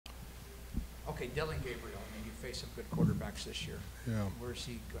Okay, Dylan Gabriel, I mean, you faced some good quarterbacks this year. Yeah. Where's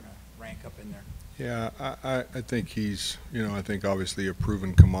he going to rank up in there? Yeah, I think he's, I think obviously a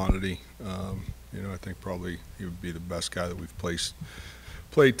proven commodity. I think probably he would be the best guy that we've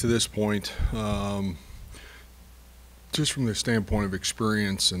played to this point. Just from the standpoint of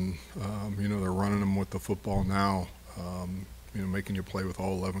experience and, they're running him with the football now, making you play with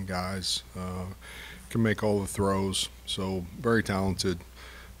all 11 guys, can make all the throws. So very talented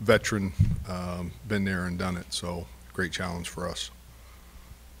veteran, been there and done it. So great challenge for us.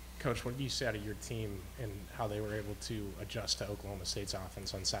 Coach, what do you say out of your team and how they were able to adjust to Oklahoma State's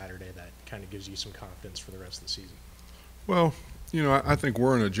offense on Saturday that kind of gives you some confidence for the rest of the season? Well, I think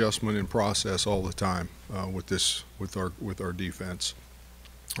we're in adjustment in process all the time with our defense.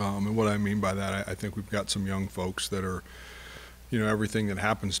 And what I mean by that, I think we've got some young folks that are, everything that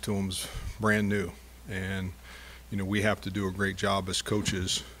happens to them is brand new, and we have to do a great job as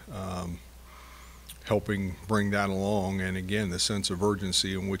coaches helping bring that along. And again, the sense of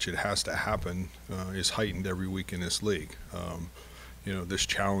urgency in which it has to happen is heightened every week in this league. This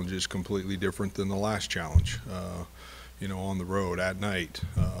challenge is completely different than the last challenge. On the road at night,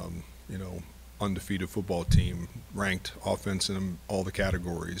 undefeated football team, ranked offense in all the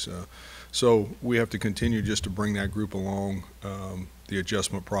categories. So we have to continue just to bring that group along. The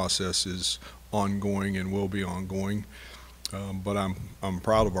adjustment process is ongoing and will be ongoing. But I'm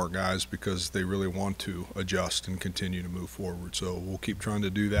proud of our guys because they really want to adjust and continue to move forward. So we'll keep trying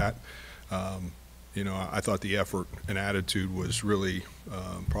to do that. I thought the effort and attitude was really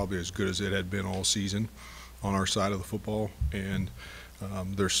probably as good as it had been all season on our side of the football. And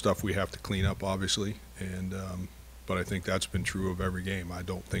there's stuff we have to clean up, obviously. But I think that's been true of every game. I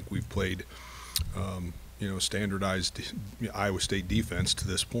don't think we've played, standardized Iowa State defense to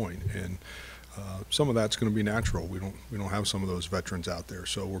this point. And some of that's going to be natural. We don't have some of those veterans out there,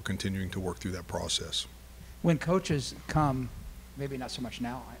 so we're continuing to work through that process. When coaches come, maybe not so much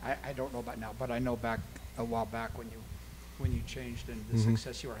now. I don't know about now, but I know back a while back when you changed and the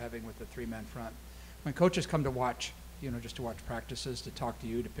success you were having with the three-man front. When coaches come to watch, just to watch practices, to talk to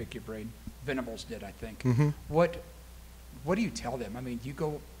you, to pick your brain, Venables did, I think. What do you tell them? I mean, do you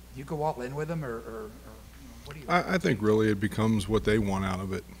go all in with them, or what do you? I think really it becomes what they want out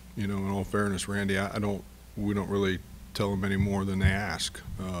of it. In all fairness, Randy, we don't really tell them any more than they ask.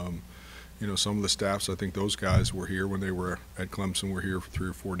 Some of the staffs, I think those guys were here when they were at Clemson, were here for 3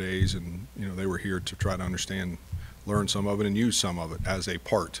 or 4 days, and they were here to try to understand, learn some of it, and use some of it as a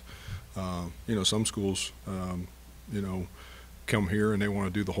part. Some schools, come here and they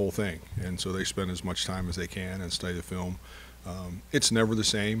want to do the whole thing, and so they spend as much time as they can and study the film. It's never the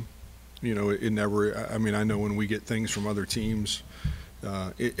same. It never. I mean, I know when we get things from other teams.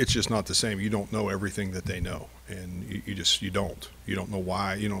 It's just not the same. You don't know everything that they know, and you don't know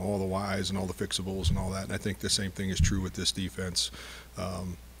why, all the whys and all the fixables and all that. And I think the same thing is true with this defense. I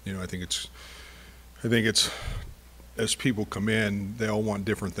think it's as people come in, they all want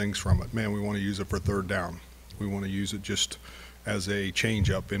different things from it. Man, we want to use it for third down. We want to use it just as a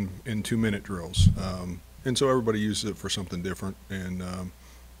change up in 2-minute drills. And so everybody uses it for something different, and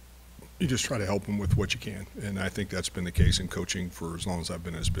you just try to help them with what you can. And I think that's been the case in coaching for as long as I've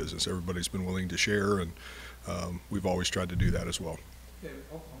been in this business. Everybody's been willing to share, and we've always tried to do that as well.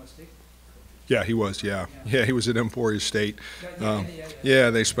 Oklahoma State? Yeah, he was, yeah. Yeah, he was at Emporia State. Yeah,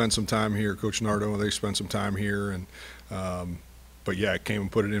 they spent some time here. Coach Nardo, they spent some time here. And but, yeah, I came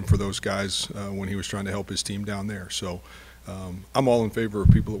and put it in for those guys when he was trying to help his team down there. So I'm all in favor of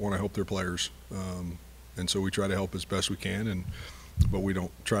people that want to help their players. And so we try to help as best we can, but we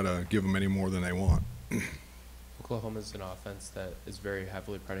don't try to give them any more than they want. Oklahoma is an offense that is very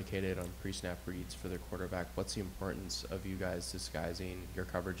heavily predicated on pre-snap reads for their quarterback. What's the importance of you guys disguising your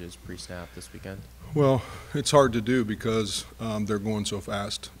coverages pre-snap this weekend? Well, it's hard to do because they're going so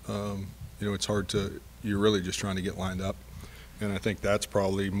fast. It's hard to – you're really just trying to get lined up. And I think that's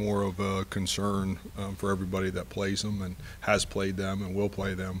probably more of a concern for everybody that plays them and has played them and will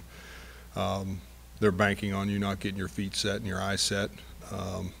play them. They're banking on you not getting your feet set and your eyes set,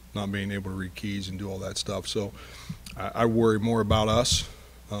 not being able to read keys and do all that stuff. So I worry more about us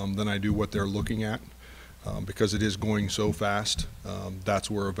than I do what they're looking at because it is going so fast. That's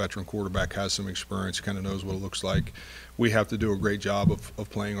where a veteran quarterback has some experience, kind of knows what it looks like. We have to do a great job of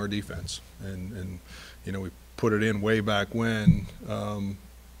playing our defense. And we put it in way back when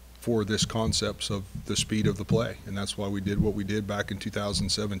for this concepts of the speed of the play. And that's why we did what we did back in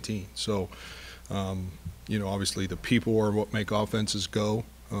 2017. So obviously the people are what make offenses go.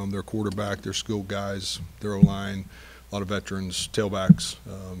 Their quarterback, their skilled guys, their O-line, a lot of veterans, tailbacks.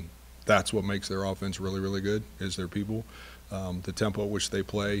 That's what makes their offense really, really good is their people. the tempo at which they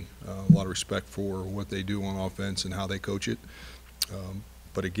play, a lot of respect for what they do on offense and how they coach it.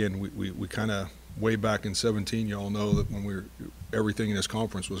 But again, we kind of, way back in 17, you all know that when everything in this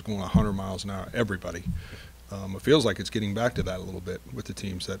conference was going 100 miles an hour, everybody. It feels like it's getting back to that a little bit with the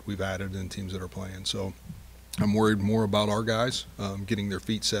teams that we've added and teams that are playing. So I'm worried more about our guys getting their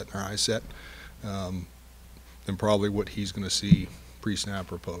feet set and their eyes set than probably what he's going to see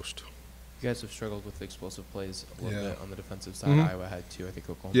pre-snap or post. You guys have struggled with explosive plays a little Yeah. bit on the defensive side. Mhm. Iowa had 2. I think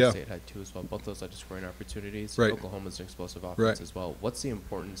Oklahoma Yeah. State had 2 as well. Both those led to scoring opportunities. Right. Oklahoma's an explosive offense Right. as well. What's the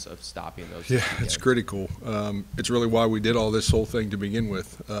importance of stopping those? Yeah, if you it's can? critical. It's really why we did all this whole thing to begin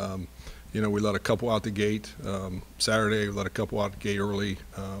with. We let a couple out the gate. Saturday, we let a couple out the gate early,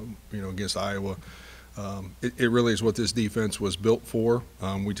 against Iowa. It really is what this defense was built for.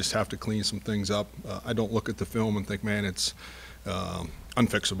 We just have to clean some things up. I don't look at the film and think, man, it's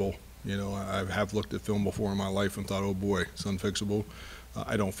unfixable. I have looked at film before in my life and thought, oh boy, it's unfixable.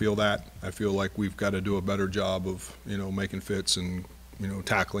 I don't feel that. I feel like we've got to do a better job of, making fits and,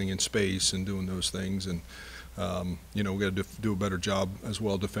 tackling in space and doing those things. And, we've got to do a better job as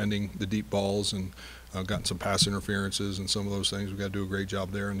well defending the deep balls, and gotten some pass interferences and some of those things. We've got to do a great job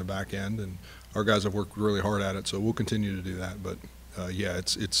there in the back end. And our guys have worked really hard at it, so we'll continue to do that. But, yeah,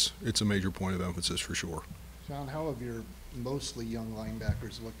 it's a major point of emphasis for sure. Jon, how have your mostly young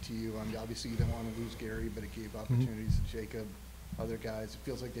linebackers looked to you? I mean, obviously you don't want to lose Gary, but it gave opportunities to Jacob, other guys. It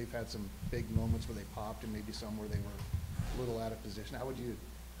feels like they've had some big moments where they popped and maybe some where they were a little out of position. How would you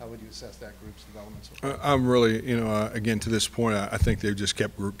assess that group's development so far? I'm really, again, to this point, I think they've just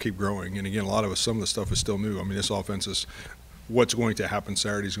keep growing. And again, some of the stuff is still new. I mean, this offense is, what's going to happen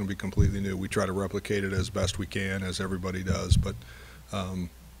Saturday is going to be completely new. We try to replicate it as best we can, as everybody does, but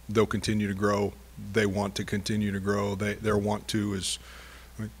they'll continue to grow. They want to continue to grow. Their want to is,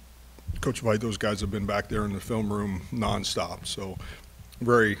 Coach White, those guys have been back there in the film room nonstop. So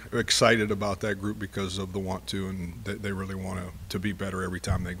very excited about that group because of the want to, and they really want to be better every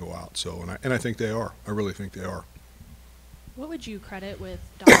time they go out. So, and I think they are. I really think they are. What would you credit with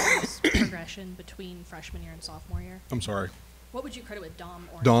Dom's progression between freshman year and sophomore year? I'm sorry. What would you credit with Dom?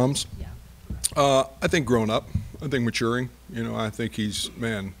 Or Dom's? Yeah. I think growing up. I think maturing. I think he's,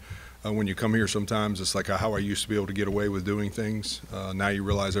 when you come here sometimes it's like how I used to be able to get away with doing things. Now you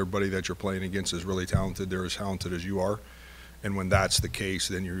realize everybody that you're playing against is really talented. They're as talented as you are. And when that's the case,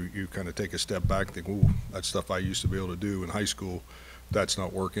 then you kind of take a step back and think, ooh, that stuff I used to be able to do in high school, that's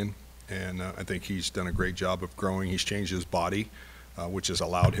not working. And I think he's done a great job of growing. He's changed his body, which has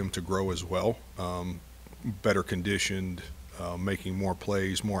allowed him to grow as well. Better conditioned, making more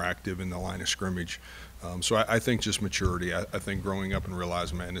plays, more active in the line of scrimmage. So I think just maturity. I think growing up and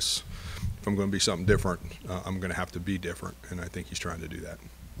realizing, man, if I'm going to be something different, I'm going to have to be different. And I think he's trying to do that.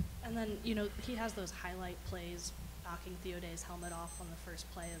 And then, he has those highlight plays, knocking Theoday's helmet off on the first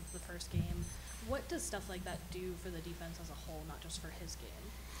play of the first game. What does stuff like that do for the defense as a whole, not just for his game?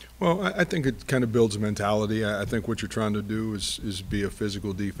 Well, I think it kind of builds a mentality. I think what you're trying to do is be a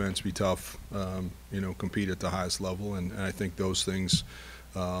physical defense, be tough, compete at the highest level. And I think those things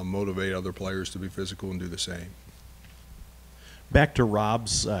motivate other players to be physical and do the same. Back to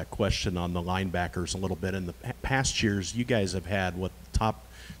Rob's question on the linebackers a little bit. In the past years, you guys have had what top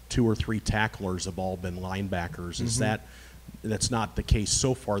 2 or 3 tacklers have all been linebackers. Is that's not the case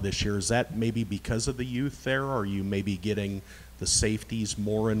so far this year? Is that maybe because of the youth there? Or are you maybe getting the safeties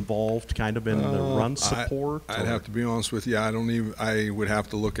more involved kind of in the run support? I'd have to be honest with you. I would have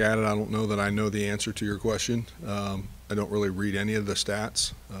to look at it. I don't know that I know the answer to your question. I don't really read any of the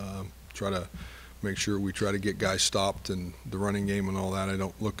stats. Try to make sure we try to get guys stopped and the running game and all that. I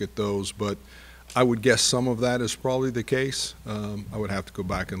don't look at those, but I would guess some of that is probably the case. I would have to go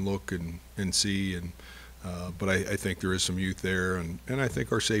back and look and see, but I think there is some youth there, and I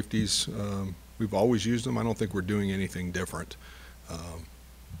think our safeties, we've always used them. I don't think we're doing anything different.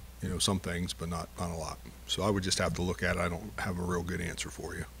 Some things, but not a lot. So I would just have to look at it. I don't have a real good answer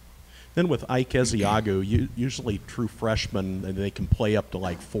for you. Then with Ike Eziagu, usually true freshmen, and they can play up to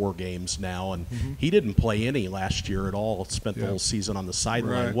like 4 games now, and he didn't play any last year at all. Spent the whole season on the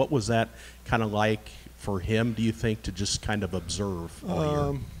sideline. Right. What was that kind of like for him, do you think, to just kind of observe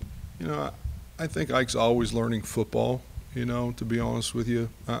all year? I think Ike's always learning football, to be honest with you.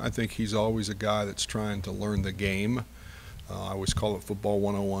 I think he's always a guy that's trying to learn the game. I always call it football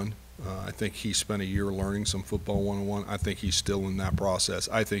 101. I think he spent a year learning some football 101. I think he's still in that process.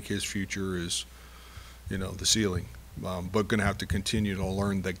 I think his future is, the ceiling, but going to have to continue to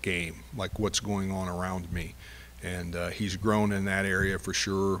learn the game, like what's going on around me. And he's grown in that area for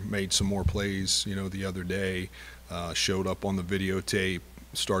sure, made some more plays, the other day, showed up on the videotape,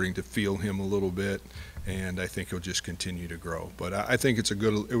 starting to feel him a little bit. and I think he'll just continue to grow. But I think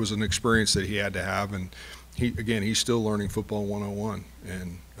it was an experience that he had to have, and he's still learning football 101,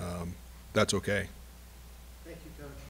 and that's okay.